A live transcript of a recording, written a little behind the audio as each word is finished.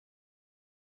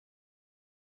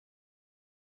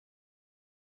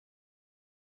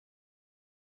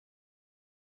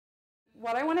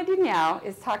what I want to do now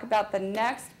is talk about the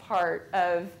next part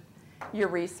of your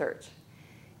research.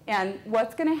 And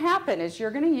what's going to happen is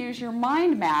you're going to use your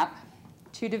mind map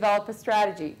to develop a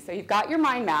strategy. So you've got your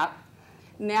mind map.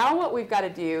 Now what we've got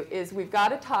to do is we've got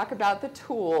to talk about the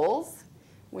tools.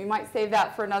 We might save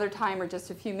that for another time or just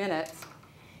a few minutes.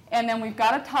 And then we've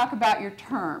got to talk about your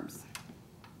terms.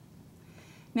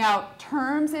 Now,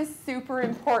 terms is super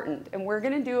important, and we're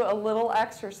going to do a little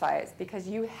exercise because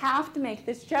you have to make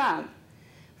this jump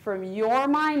from your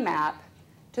mind map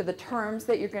to the terms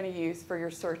that you're going to use for your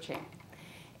searching.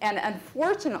 And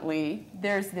unfortunately,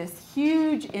 there's this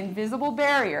huge invisible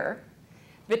barrier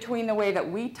between the way that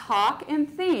we talk and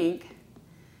think.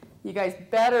 You guys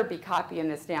better be copying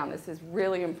this down. This is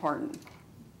really important.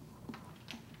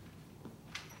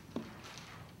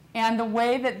 And the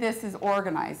way that this is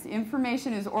organized.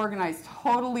 Information is organized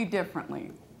totally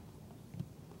differently.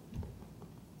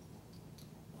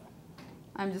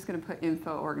 I'm just going to put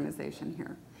info organization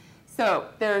here. So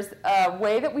there's a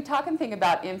way that we talk and think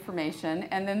about information,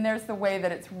 and then there's the way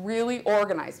that it's really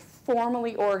organized,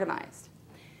 formally organized.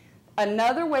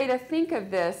 Another way to think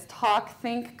of this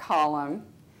talk-think column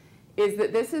is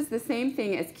that this is the same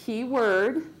thing as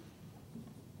keyword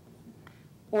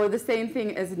or the same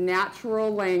thing as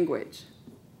natural language.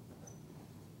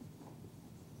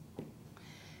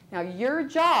 Now, your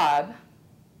job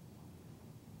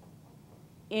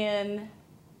in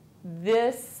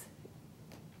this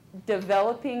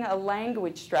developing a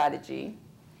language strategy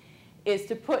is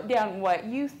to put down what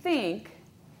you think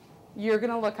you're going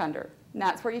to look under. And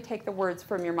that's where you take the words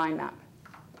from your mind map.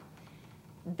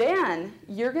 Then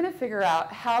you're going to figure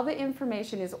out how the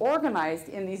information is organized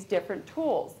in these different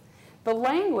tools. The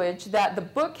language that the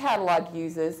book catalog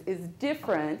uses is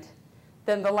different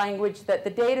than the language that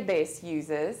the database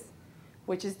uses,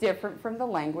 which is different from the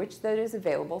language that is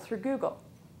available through Google.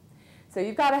 So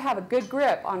you've got to have a good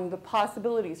grip on the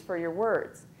possibilities for your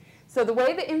words. So the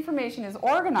way the information is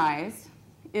organized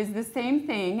is the same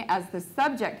thing as the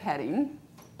subject heading,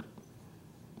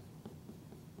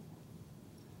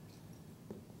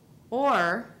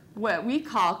 or what we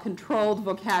call controlled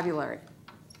vocabulary.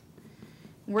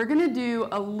 We're going to do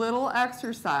a little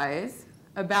exercise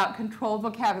about controlled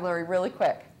vocabulary really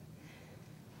quick.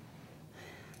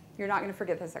 You're not going to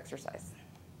forget this exercise.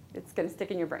 It's going to stick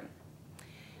in your brain.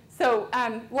 So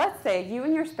let's say you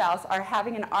and your spouse are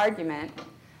having an argument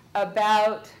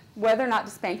about whether or not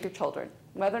to spank your children,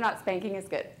 whether or not spanking is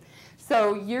good.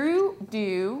 So you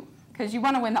do, because you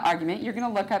want to win the argument, you're going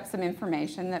to look up some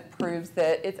information that proves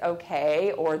that it's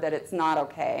okay or that it's not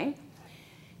okay.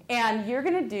 And you're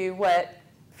going to do what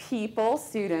people,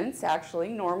 students actually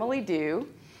normally do,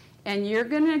 and you're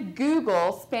going to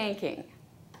Google spanking.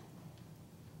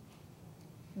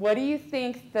 What do you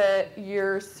think that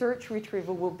your search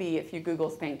retrieval will be if you Google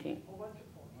spanking?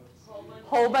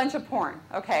 Whole bunch of porn.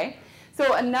 Okay.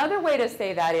 So another way to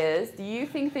say that is, do you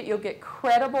think that you'll get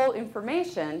credible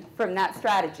information from that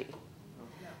strategy?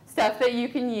 Stuff that you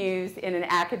can use in an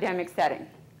academic setting.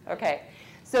 Okay.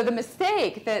 So the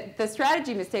mistake, the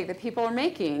strategy mistake that people are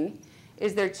making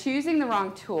is they're choosing the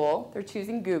wrong tool, they're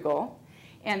choosing Google,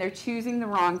 and they're choosing the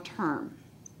wrong term.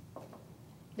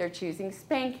 They're choosing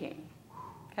spanking.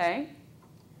 Okay?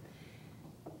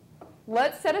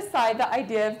 Let's set aside the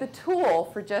idea of the tool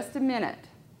for just a minute.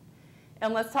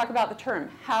 And let's talk about the term.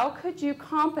 How could you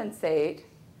compensate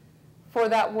for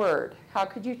that word? How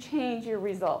could you change your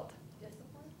result?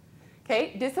 Discipline.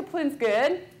 Okay, discipline's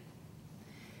good.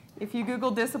 If you Google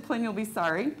discipline, you'll be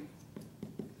sorry.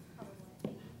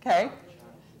 Okay.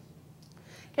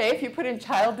 Okay, if you put in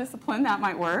child discipline, that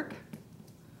might work.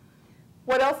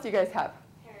 What else do you guys have?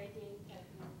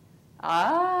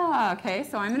 Ah, okay,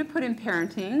 so I'm going to put in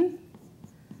parenting.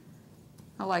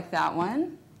 I like that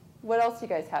one. What else do you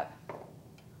guys have?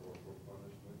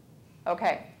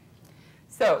 Okay,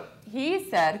 so he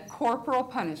said corporal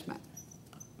punishment.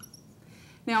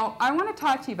 Now, I want to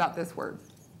talk to you about this word.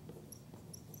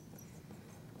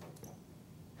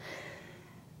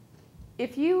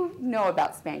 If you know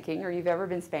about spanking, or you've ever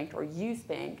been spanked, or you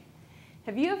spank,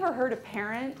 have you ever heard a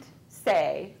parent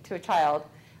say to a child,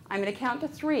 I'm going to count to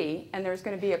 3, and there's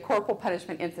going to be a corporal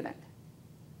punishment incident?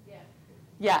 Yeah.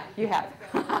 Yeah, you have.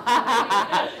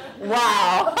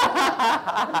 Wow.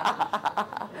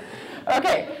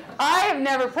 Okay, I have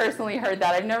never personally heard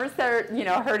that. I've never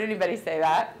heard anybody say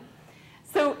that.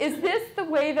 So is this the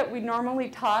way that we normally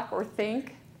talk or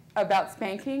think about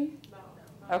spanking?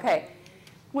 No. Okay.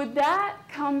 Would that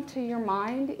come to your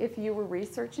mind if you were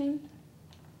researching?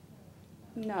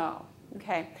 No.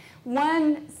 Okay.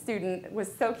 One student was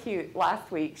so cute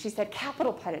last week. She said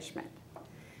capital punishment.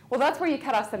 Well, that's where you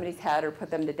cut off somebody's head or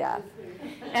put them to death.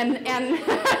 And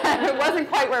it wasn't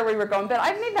quite where we were going, but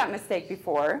I've made that mistake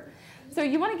before. So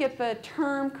you want to get the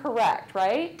term correct,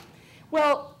 right?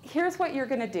 Well, here's what you're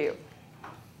going to do.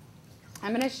 I'm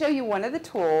going to show you one of the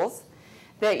tools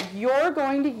that you're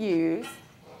going to use,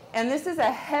 and this is a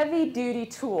heavy-duty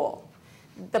tool,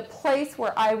 the place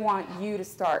where I want you to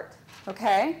start,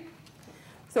 okay?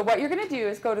 So what you're going to do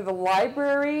is go to the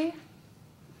library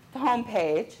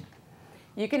homepage.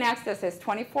 You can access this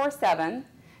 24/7.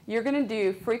 You're going to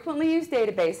do frequently used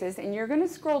databases, and you're going to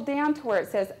scroll down to where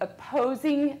it says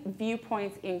opposing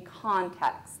viewpoints in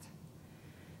context.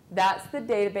 That's the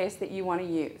database that you want to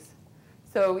use.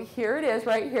 So here it is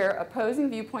right here, opposing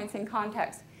viewpoints in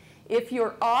context. If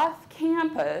you're off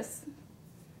campus,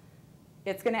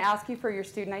 it's going to ask you for your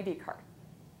student ID card.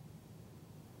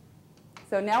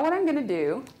 So now what I'm going to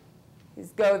do is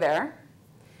go there.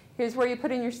 Here's where you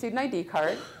put in your student ID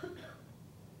card.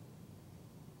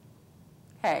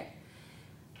 Okay,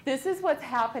 this is what's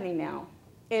happening now,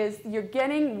 is you're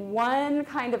getting one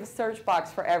kind of a search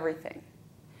box for everything.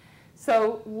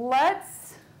 So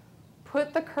let's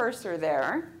put the cursor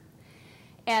there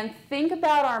and think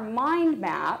about our mind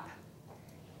map.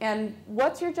 And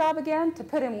what's your job again? To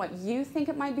put in what you think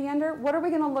it might be under. What are we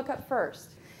going to look up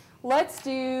first? Let's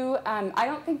do, I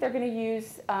don't think they're going to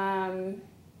use the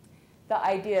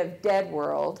idea of dead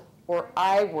world or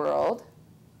I world.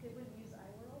 They wouldn't use I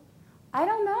world? I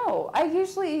don't know. I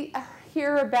usually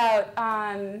hear about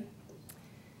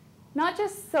not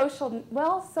just social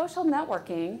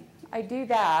networking. I do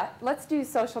that. Let's do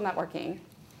social networking.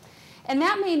 And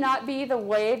that may not be the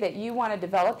way that you want to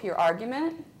develop your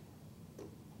argument.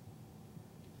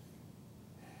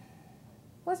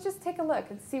 Let's just take a look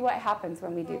and see what happens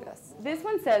when we do this. This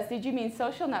one says, did you mean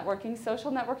social networking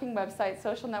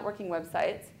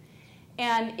websites?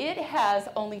 And it has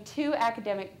only 2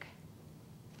 academic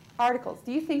articles.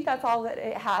 Do you think that's all that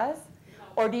it has?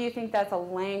 Or do you think that's a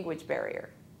language barrier?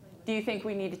 Do you think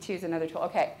we need to choose another tool?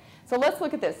 Okay, so let's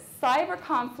look at this. Cyber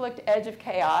conflict, edge of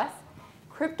chaos,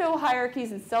 crypto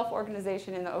hierarchies and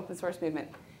self-organization in the open source movement.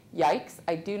 Yikes,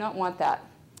 I do not want that.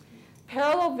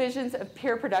 Parallel visions of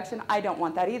peer production, I don't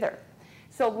want that either.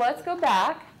 So let's go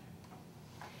back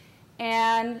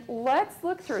and let's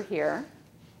look through here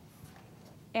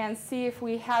and see if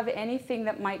we have anything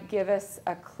that might give us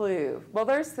a clue. Well,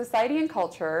 there's society and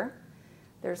culture.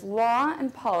 There's law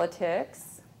and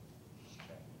politics.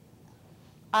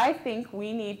 I think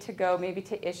we need to go maybe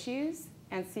to issues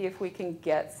and see if we can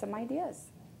get some ideas.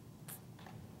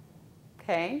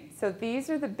 Okay, so these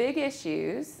are the big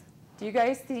issues. Do you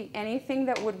guys see anything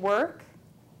that would work?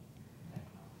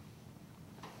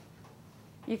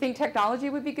 You think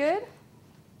technology would be good?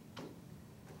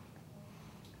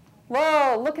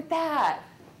 Whoa, look at that.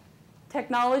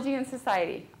 Technology and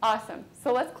society. Awesome.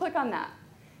 So let's click on that.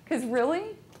 Because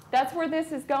really, that's where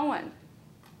this is going.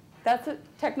 That's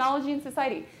technology and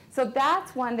society. So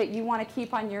that's one that you want to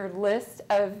keep on your list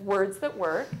of words that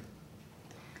work.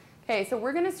 Okay, so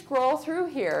we're going to scroll through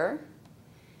here.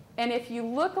 And if you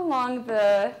look along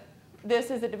this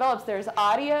as it develops, there's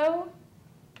audio.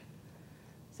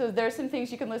 So there's some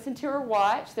things you can listen to or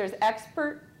watch. There's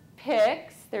expert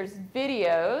picks. There's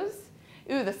videos.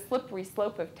 Ooh, the slippery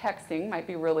slope of texting might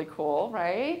be really cool,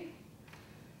 right?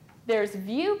 There's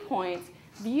viewpoints.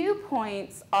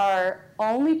 Viewpoints are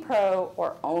only pro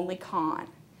or only con.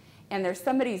 And there's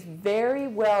somebody's very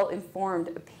well-informed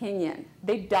opinion.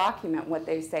 They document what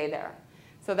they say there.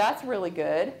 So that's really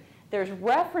good. There's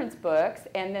reference books,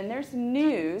 and then there's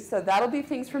news. So that'll be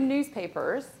things from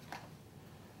newspapers.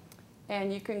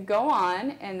 And you can go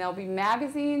on, and there'll be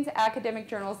magazines, academic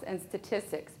journals, and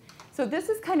statistics. So this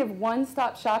is kind of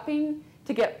one-stop shopping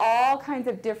to get all kinds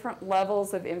of different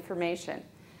levels of information.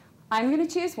 I'm going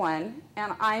to choose one,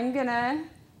 and I'm going to,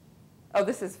 oh,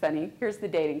 this is funny. Here's the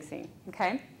dating scene,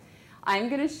 okay? I'm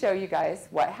going to show you guys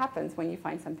what happens when you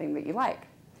find something that you like.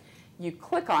 You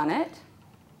click on it.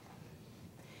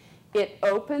 It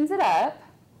opens it up.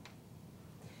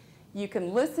 You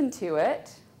can listen to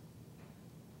it.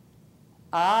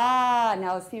 Ah,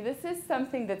 now see, this is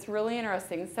something that's really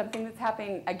interesting, something that's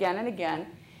happening again and again.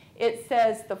 It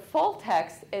says the full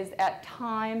text is at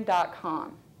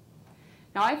time.com.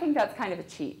 Now, I think that's kind of a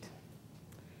cheat.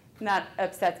 And that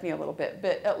upsets me a little bit,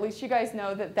 but at least you guys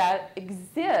know that that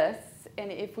exists, and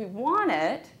if we want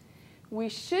it, we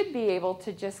should be able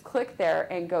to just click there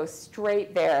and go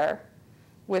straight there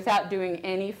without doing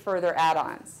any further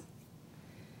add-ons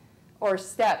or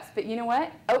steps. But you know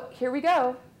what? Oh, here we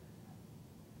go.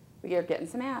 We are getting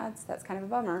some ads. That's kind of a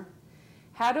bummer.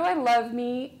 How do I love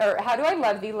me, or how do I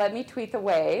love thee? Let me tweet the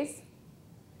ways.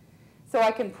 So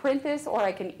I can print this or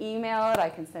I can email it. I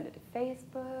can send it to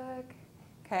Facebook.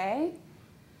 Okay?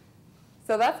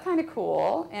 So that's kind of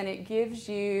cool, and it gives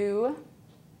you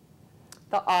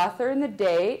the author and the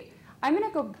date. I'm going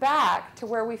to go back to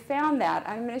where we found that.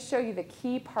 I'm going to show you the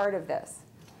key part of this.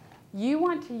 You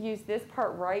want to use this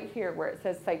part right here where it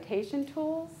says Citation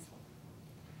Tools.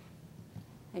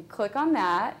 And click on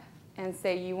that and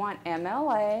say you want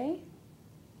MLA.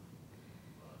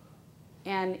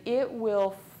 And it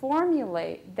will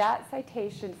formulate that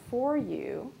citation for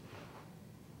you.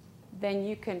 Then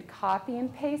you can copy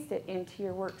and paste it into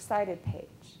your Works Cited page.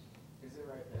 Is it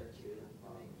right there too?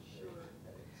 Make sure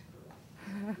that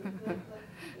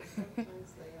it's correct.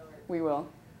 Sometimes they aren't. We will.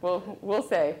 We'll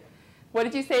say. What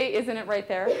did you say? Isn't it right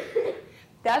there?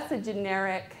 That's a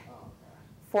generic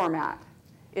format.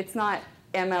 It's not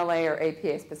MLA or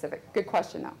APA specific. Good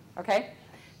question though. Okay?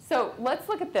 So let's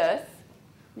look at this.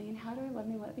 How do I let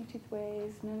me tooth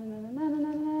ways?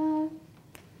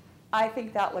 I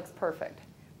think that looks perfect.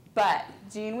 But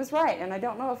Jean was right, and I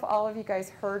don't know if all of you guys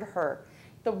heard her.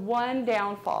 The one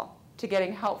downfall to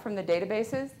getting help from the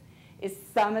databases is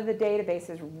some of the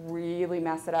databases really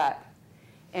mess it up.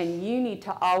 And you need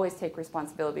to always take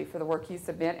responsibility for the work you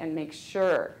submit and make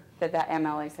sure that that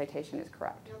MLA citation is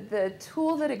correct. The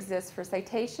tool that exists for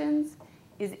citations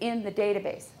is in the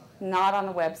database, not on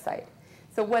the website.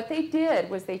 So what they did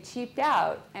was they cheaped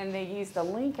out and they used a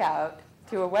link out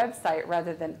to a website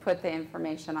rather than put the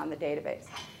information on the database.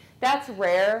 That's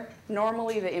rare.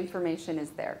 Normally the information is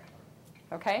there.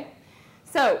 Okay?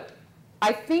 So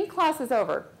I think class is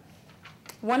over.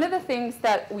 One of the things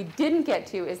that we didn't get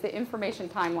to is the information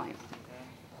timeline.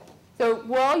 So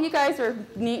while you guys are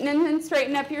neatening and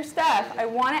straightening up your stuff, I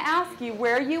want to ask you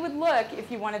where you would look if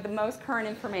you wanted the most current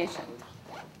information.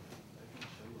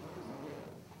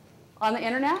 On the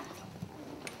internet?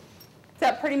 Is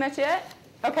that pretty much it?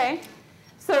 Okay.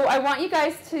 So I want you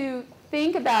guys to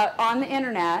think about on the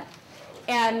internet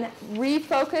and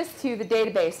refocus to the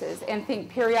databases and think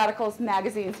periodicals,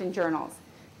 magazines, and journals.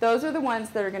 Those are the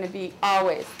ones that are going to be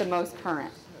always the most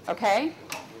current, okay?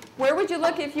 Where would you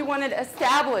look if you wanted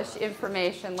established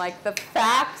information, like the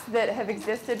facts that have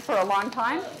existed for a long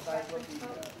time?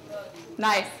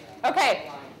 Nice.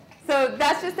 Okay. So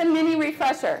that's just a mini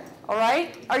refresher, all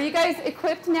right? Are you guys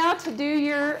equipped now to do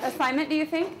your assignment, do you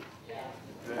think?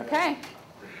 Okay.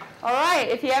 All right.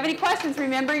 If you have any questions,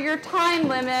 remember your time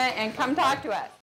limit and come talk to us.